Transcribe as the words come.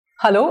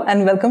Hello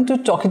and welcome to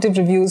Talkietive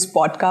Reviews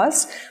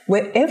podcast,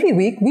 where every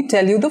week we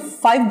tell you the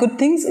 5 good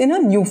things in a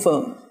new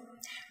film.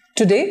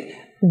 Today,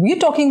 we're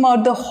talking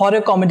about the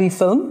horror comedy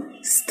film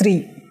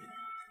Stree.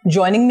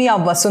 Joining me are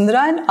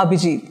Vasundhara and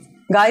Abhishek.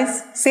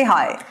 Guys, say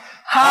hi.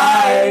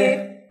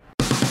 Hi!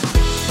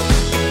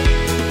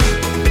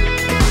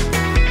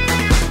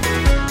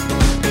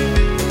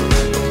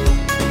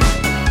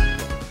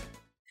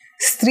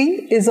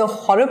 Stree is a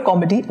horror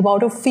comedy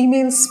about a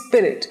female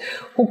spirit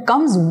who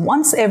comes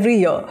once every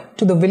year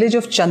to the village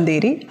of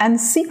Chanderi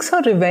and seeks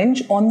her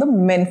revenge on the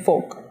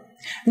menfolk.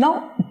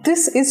 Now,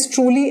 this is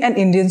truly an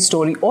Indian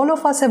story. All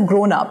of us have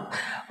grown up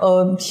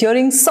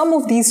hearing some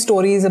of these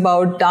stories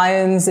about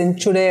Dians and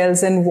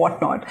Chudails and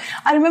whatnot.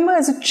 I remember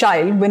as a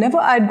child, whenever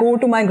I'd go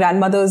to my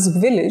grandmother's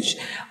village,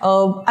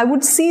 I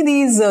would see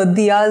these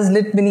diyas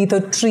lit beneath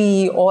a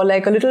tree or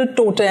like a little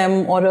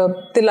totem or a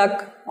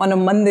tilak on a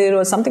mandir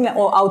or something,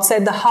 or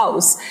outside the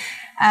house.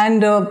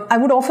 And I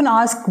would often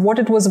ask what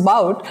it was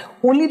about,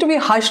 only to be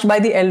hushed by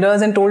the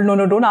elders and told,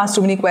 no, don't ask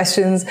too many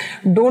questions.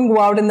 Don't go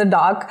out in the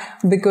dark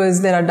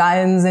because there are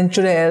Dians and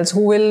Chudails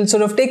who will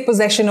sort of take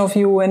possession of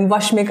you and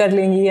vash mein kar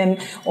lengi and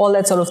all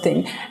that sort of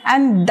thing.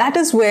 And that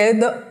is where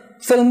the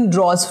film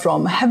draws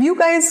from. Have you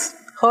guys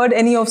heard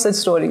any of such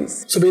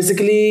stories? So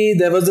basically,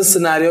 there was this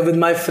scenario with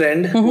my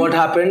friend. What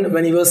happened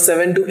when he was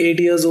 7 to 8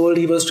 years old,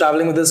 he was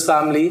traveling with his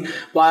family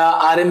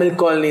via RA Milk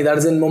Colony, that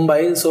is in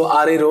Mumbai, so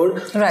RA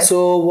Road. Right.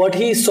 So what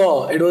he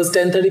saw, it was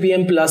 10:30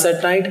 p.m. plus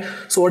at night.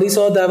 So what he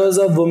saw, there was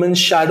a woman's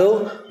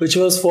shadow which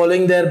was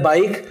following their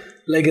bike,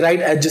 like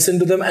right adjacent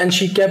to them, and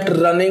she kept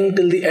running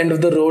till the end of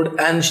the road,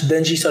 and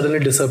then she suddenly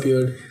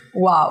disappeared.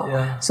 Wow.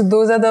 Yeah. So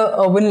those are the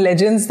urban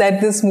legends that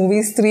this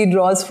movie Stree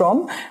draws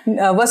from.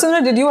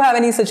 Vasundhara, did you have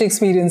any such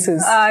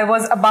experiences? I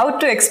was about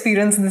to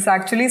experience this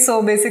actually.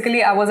 So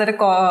basically, I was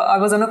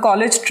on a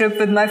college trip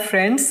with my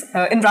friends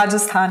in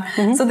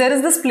Rajasthan. So there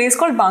is this place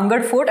called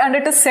Bangad Fort, and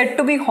it is said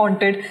to be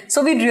haunted.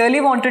 So we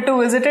really wanted to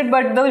visit it,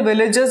 but the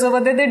villagers over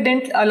there, they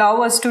didn't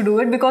allow us to do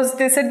it because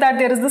they said that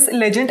there is this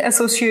legend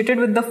associated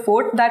with the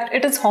fort that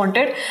it is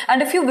haunted,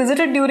 and if you visit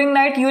it during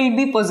night, you will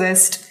be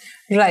possessed.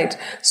 Right.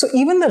 So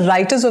even the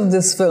writers of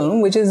this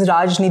film, which is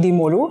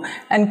Nidimoru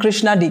and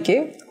Krishna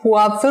DK, who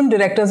are film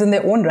directors in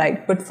their own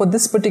right, but for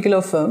this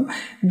particular film,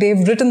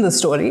 they've written the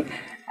story.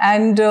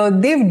 And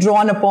they've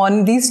drawn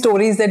upon these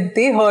stories that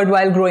they heard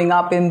while growing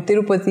up in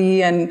Tirupati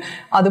and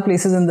other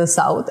places in the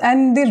south.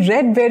 And they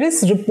read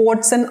various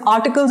reports and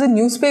articles in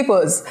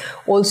newspapers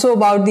also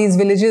about these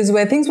villages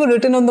where things were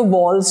written on the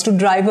walls to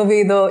drive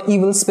away the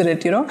evil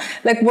spirit,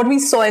 like what we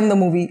saw in the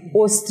movie,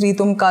 O Stree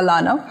Tum Ka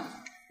Lana.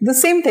 The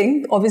same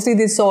thing, obviously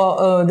they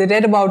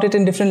read about it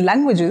in different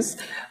languages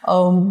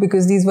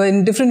because these were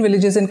in different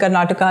villages in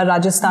Karnataka,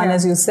 Rajasthan,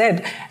 as you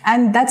said.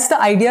 And that's the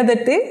idea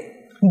that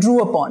they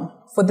drew upon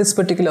for this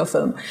particular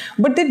film.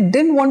 But they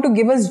didn't want to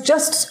give us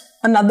just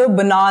another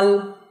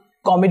banal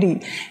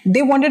comedy.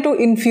 They wanted to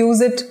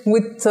infuse it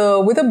with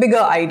a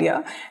bigger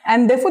idea.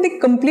 And therefore, they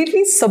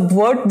completely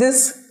subvert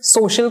this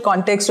social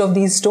context of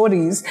these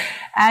stories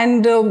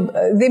and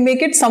they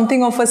make it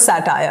something of a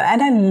satire.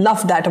 And I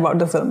love that about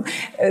the film.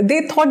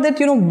 They thought that,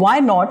 why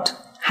not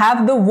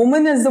have the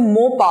woman as the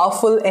more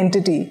powerful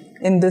entity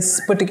in this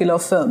particular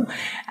film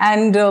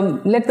and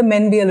let the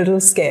men be a little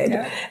scared.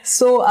 Yeah.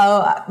 So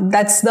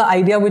that's the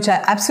idea which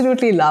I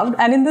absolutely loved.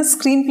 And in the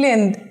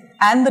screenplay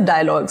and the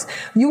dialogues,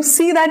 you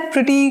see that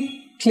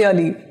pretty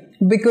clearly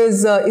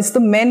because it's the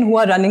men who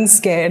are running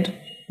scared.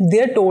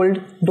 They're told,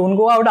 don't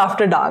go out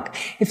after dark.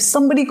 If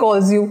somebody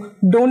calls you,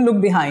 don't look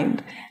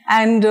behind.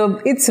 And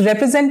it's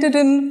represented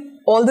in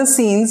all the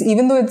scenes,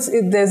 even though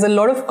there's a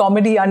lot of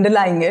comedy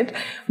underlying it.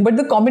 But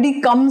the comedy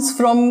comes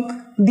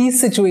from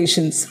these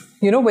situations,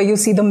 where you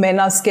see the men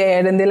are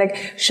scared and they're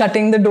like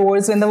shutting the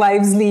doors when the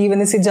wives leave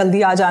and they say,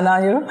 Jaldi aa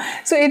jana,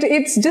 So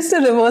it's just a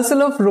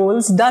reversal of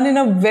roles done in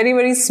a very,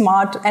 very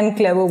smart and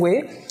clever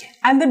way.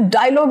 And the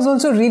dialogues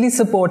also really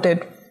support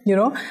it.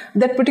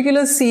 That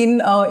particular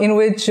scene in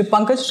which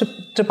Pankaj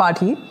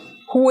Tripathi,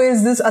 who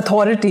is this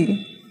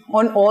authority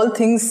on all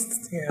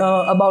things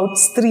about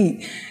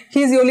Stree,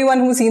 he's the only one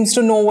who seems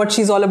to know what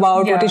she's all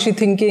about, what is she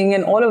thinking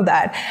and all of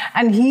that.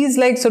 And he's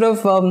like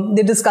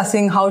they're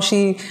discussing how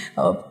she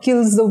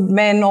kills the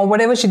men or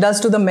whatever she does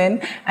to the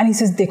men. And he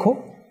says, देखो,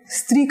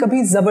 स्त्री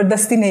कभी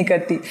जबरदस्ती नहीं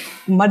करती,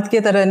 मर्द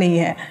के तरह नहीं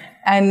है.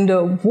 And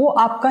वो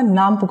आपका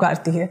नाम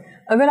पुकारती है.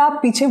 अगर आप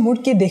पीछे मुड़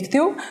के देखते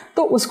हो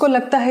तो उसको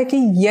लगता है कि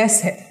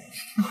yes है.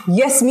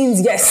 Yes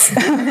means yes.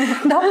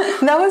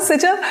 That was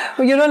such a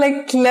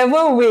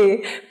clever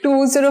way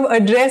to sort of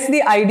address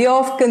the idea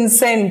of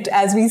consent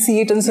as we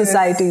see it in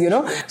society.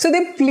 So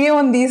they play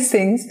on these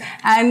things,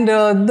 and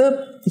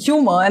the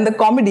humor and the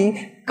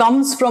comedy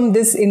comes from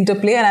this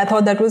interplay, and I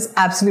thought that was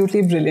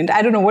absolutely brilliant.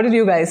 I don't know, what did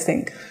you guys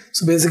think?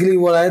 So basically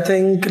what I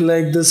think,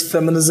 like this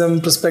feminism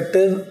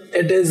perspective,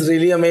 it is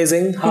really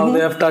amazing how they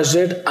have touched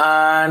it.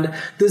 And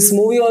this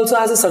movie also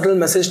has a subtle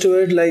message to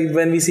it, like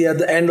when we see at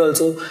the end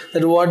also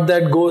that what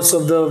that ghost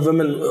of the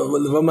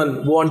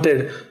woman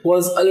wanted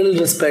was a little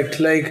respect.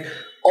 Like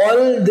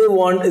all they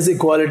want is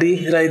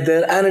equality right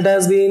there, and it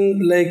has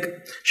been like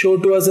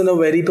showed to us in a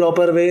very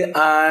proper way,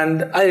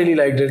 and I really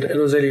liked it. It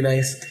was really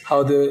nice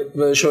how they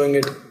were showing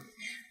it.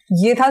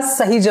 ये था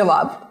सही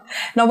जवाब.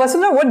 Now,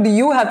 Vasudha, what do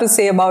you have to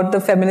say about the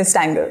feminist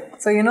angle?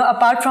 So,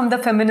 apart from the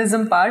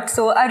feminism part,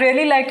 so I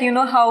really like,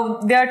 how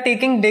they are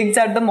taking digs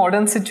at the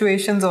modern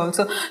situations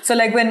also. So,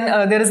 like when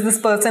there is this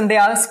person, they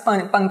ask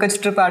Pankaj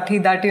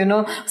Tripathi that,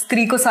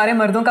 स्त्री को सारे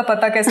मर्दों का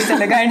पता कैसे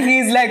चलेगा, and he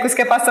is like,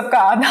 उसके पास सबका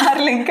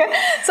आधार link है.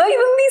 So,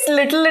 even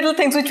these little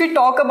things which we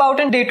talk about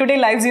in day-to-day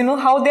lives,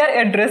 how they are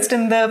addressed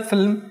in the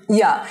film.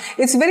 Yeah,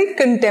 it's very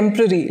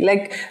contemporary.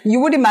 Like, you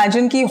would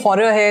imagine कि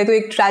horror है, तो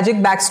एक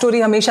tragic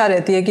backstory हमेशा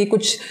रहती है कि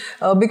कुछ,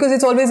 because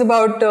it's always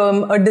about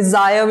a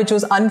desire which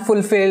was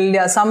unfulfilled,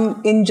 yeah,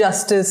 some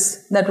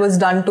injustice that was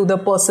done to the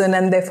person,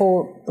 and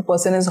therefore the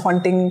person is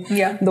haunting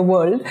the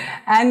world.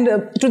 And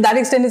to that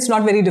extent, it's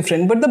not very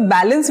different. But the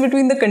balance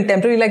between the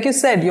contemporary, like you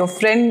said, your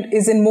friend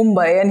is in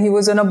Mumbai and he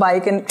was on a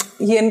bike and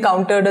he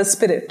encountered a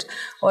spirit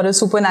or a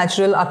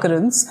supernatural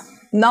occurrence.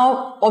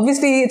 Now,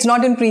 obviously, it's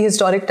not in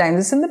prehistoric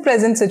times, it's in the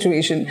present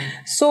situation.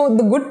 So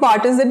the good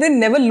part is that they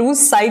never lose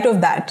sight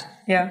of that.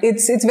 Yeah.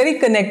 It's very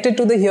connected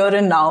to the here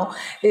and now.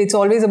 It's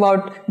always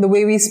about the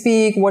way we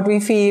speak, what we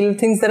feel,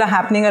 things that are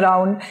happening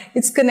around.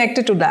 It's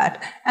connected to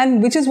that.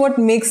 And which is what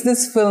makes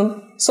this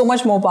film so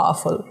much more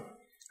powerful.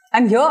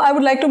 And here I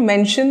would like to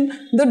mention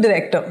the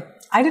director.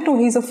 I didn't know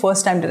he's a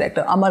first-time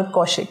director, Amar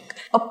Kaushik.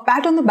 A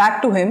pat on the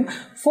back to him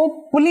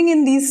for pulling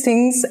in these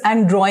things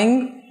and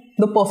drawing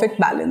the perfect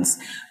balance,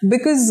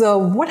 because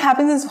what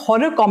happens is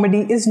horror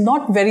comedy is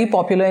not very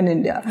popular in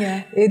India.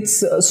 Yeah.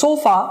 It's so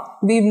far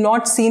we've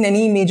not seen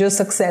any major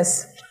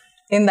success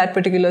in that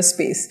particular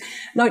space.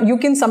 Now you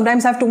can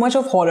sometimes have too much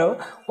of horror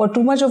or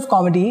too much of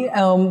comedy,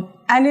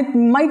 and it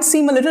might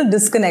seem a little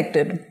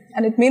disconnected,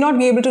 and it may not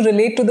be able to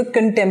relate to the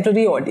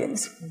contemporary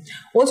audience.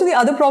 Also, the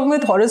other problem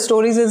with horror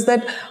stories is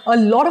that a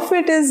lot of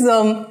it is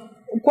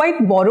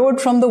quite borrowed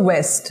from the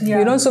West,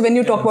 so when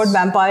you talk about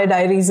Vampire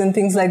Diaries and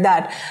things like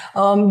that,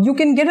 you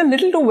can get a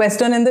little too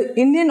Western, and the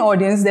Indian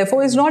audience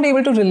therefore is not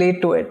able to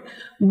relate to it.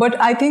 But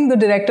I think the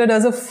director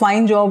does a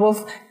fine job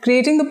of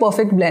creating the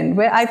perfect blend,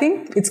 where I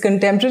think it's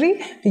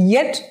contemporary,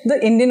 yet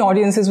the Indian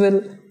audiences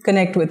will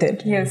connect with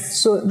it.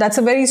 Yes. So that's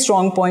a very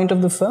strong point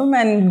of the film,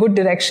 and good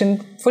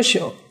direction for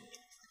sure.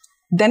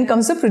 Then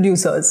comes the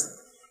producers.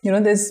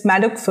 There's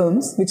Maddock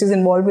Films, which is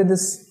involved with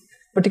this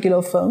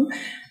particular film,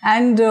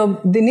 and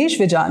Dinesh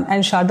Vijan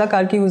and Shraddha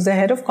Kapoor, who's the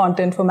head of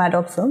content for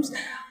Maddock Films.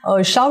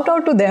 Shout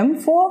out to them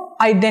for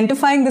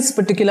identifying this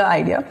particular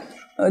idea.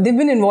 They've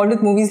been involved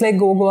with movies like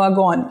Go Goa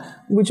Gone,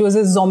 which was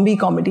a zombie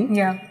comedy.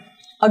 Yeah.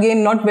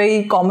 Again, not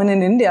very common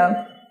in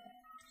India.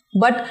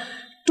 But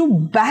to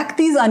back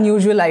these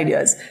unusual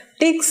ideas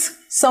takes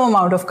some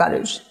amount of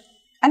courage.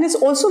 And it's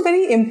also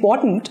very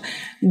important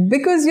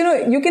because,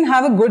 you can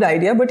have a good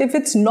idea, but if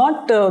it's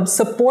not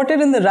supported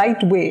in the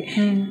right way,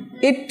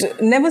 it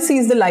never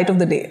sees the light of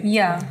the day.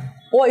 Yeah.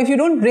 Or if you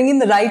don't bring in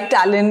the right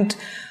talent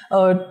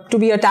to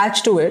be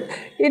attached to it,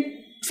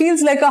 it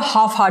feels like a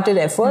half-hearted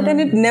effort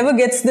and it never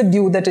gets the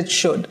due that it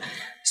should.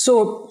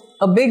 So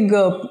a big,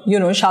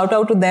 shout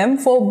out to them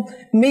for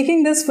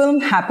making this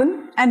film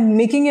happen and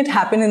making it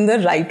happen in the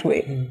right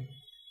way.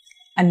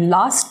 And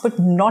last but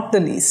not the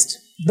least,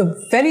 the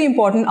very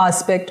important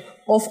aspect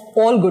of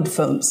all good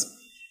films,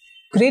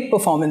 great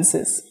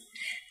performances.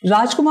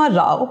 Rajkummar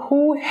Rao,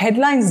 who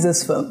headlines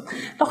this film,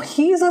 now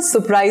he's a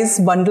surprise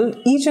bundle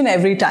each and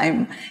every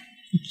time.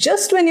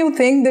 Just when you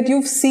think that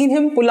you've seen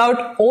him pull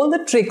out all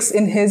the tricks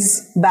in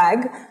his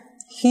bag,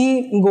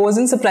 he goes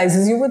and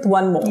surprises you with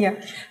one more.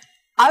 Yeah.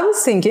 I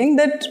was thinking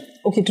that,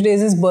 okay, today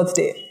is his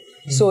birthday.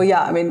 So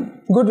yeah,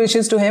 good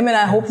wishes to him, and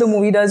I hope the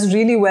movie does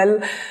really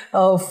well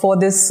for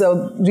this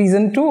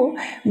reason too.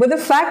 But the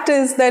fact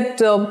is that,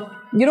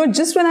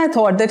 just when I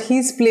thought that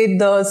he's played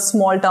the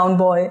small town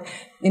boy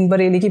in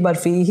Bareli Ki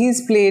Barfi,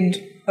 he's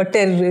played a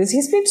terrorist,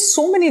 he's played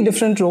so many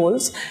different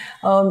roles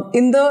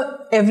in the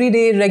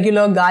everyday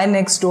regular guy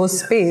next door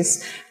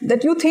space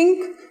that you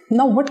think,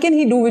 now what can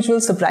he do which will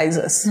surprise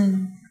us?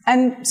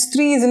 And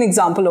Stree is an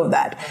example of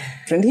that.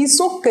 And he's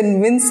so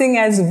convincing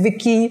as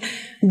Vicky,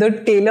 the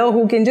tailor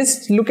who can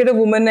just look at a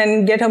woman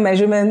and get her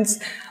measurements,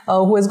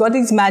 who has got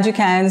these magic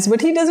hands, but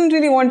he doesn't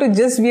really want to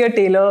just be a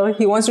tailor.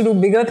 He wants to do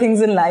bigger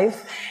things in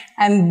life.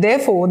 And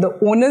therefore, the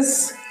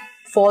onus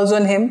falls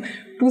on him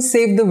to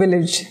save the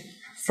village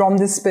from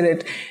this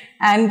spirit.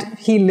 And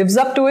he lives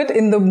up to it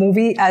in the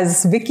movie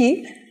as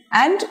Vicky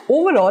and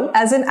overall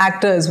as an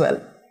actor as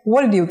well.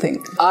 What did you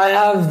think? I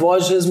have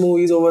watched his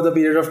movies over the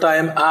period of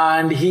time,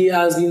 and he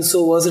has been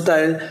so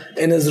versatile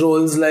in his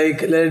roles.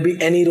 Like, let it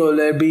be any role,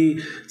 let it be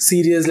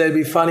serious, let it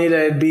be funny,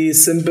 let it be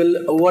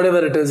simple,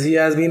 whatever it is, he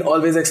has been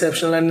always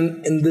exceptional.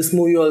 And in this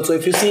movie also,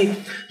 if you see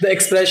the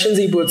expressions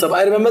he puts up,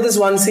 I remember this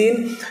one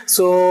scene.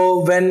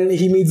 So when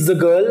he meets the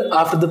girl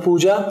after the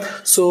puja,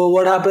 so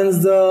what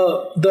happens?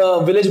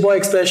 The village boy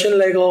expression,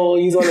 like, oh,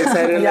 he's all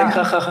excited, like,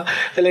 ha, ha,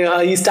 ha,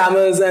 like he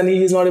stammers and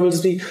he's not able to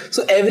speak.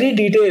 So every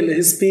detail,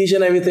 his speech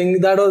and everything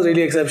everything, that was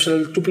really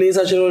exceptional. To play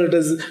such a role, it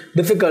is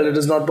difficult. It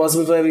is not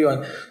possible for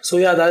everyone. So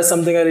yeah, that is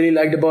something I really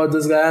liked about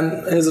this guy,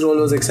 and his role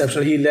was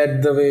exceptional. He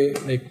led the way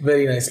like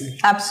very nicely.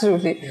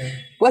 Absolutely. Yeah.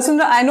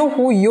 Vasundhara, I know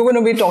who you're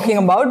going to be talking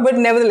about, but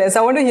nevertheless,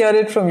 I want to hear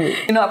it from you.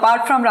 You know,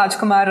 apart from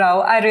Rajkummar Rao,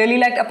 I really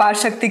liked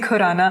Aparshakti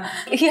Khurana.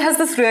 He has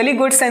this really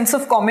good sense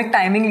of comic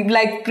timing.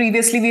 Like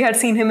previously, we had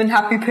seen him in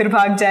Happy Phir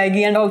Bhag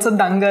Jayegi and also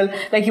Dangal.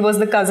 Like he was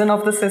the cousin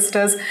of the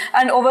sisters.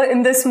 And over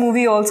in this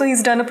movie also,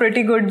 he's done a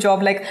pretty good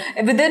job. Like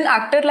with an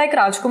actor like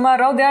Rajkummar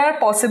Rao, there are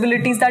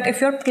possibilities that if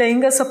you're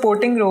playing a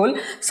supporting role,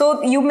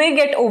 so you may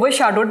get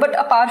overshadowed. But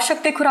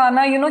Aparshakti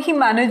Khurana, you know, he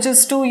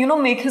manages to, you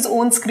know, make his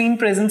own screen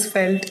presence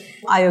felt.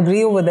 I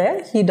agree over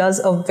there. He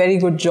does a very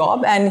good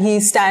job, and he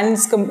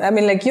stands,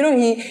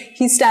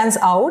 he stands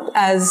out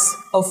as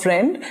a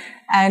friend,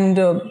 and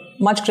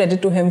much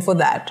credit to him for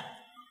that.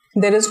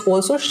 There is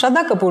also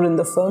Shraddha Kapoor in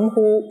the film,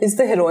 who is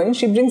the heroine.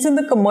 She brings in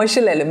the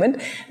commercial element.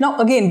 Now,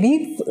 again,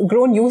 we've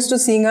grown used to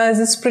seeing her as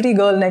this pretty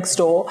girl next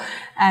door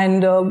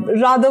and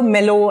rather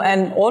mellow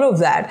and all of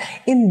that.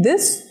 In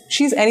this,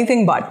 she's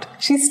anything but.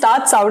 She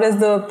starts out as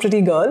the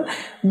pretty girl,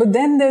 but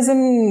then there's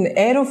an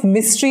air of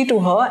mystery to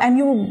her, and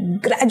you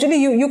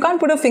gradually, you can't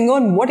put a finger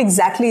on what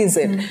exactly is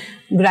it.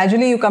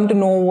 Gradually, you come to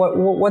know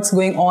what's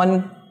going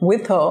on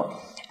with her,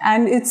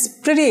 and it's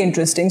pretty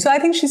interesting. So I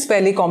think she's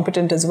fairly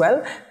competent as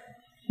well.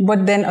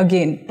 But then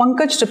again,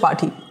 Pankaj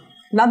Tripathi,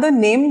 another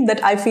name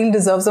that I feel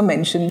deserves a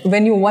mention.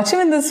 When you watch him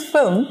in this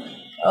film,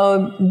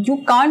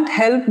 you can't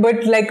help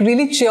but like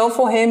really cheer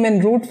for him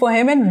and root for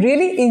him and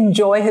really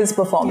enjoy his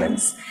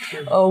performance,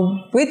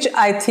 which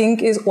I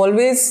think is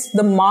always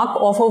the mark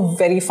of a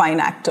very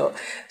fine actor.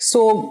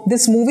 So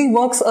this movie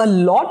works a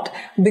lot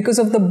because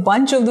of the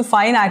bunch of the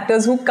fine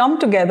actors who come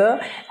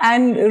together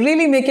and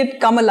really make it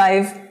come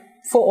alive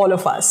for all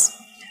of us.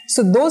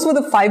 So those were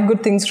the 5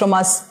 good things from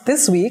us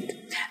this week.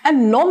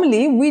 And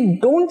normally we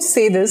don't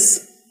say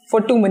this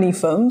for too many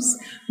films,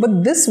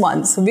 but this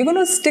once we're going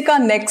to stick our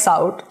necks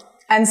out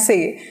and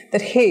say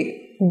that,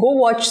 hey, go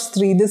watch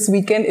Stree this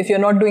weekend if you're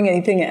not doing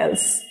anything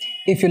else.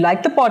 If you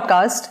like the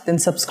podcast, then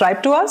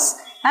subscribe to us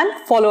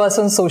and follow us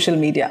on social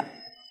media.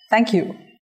 Thank you.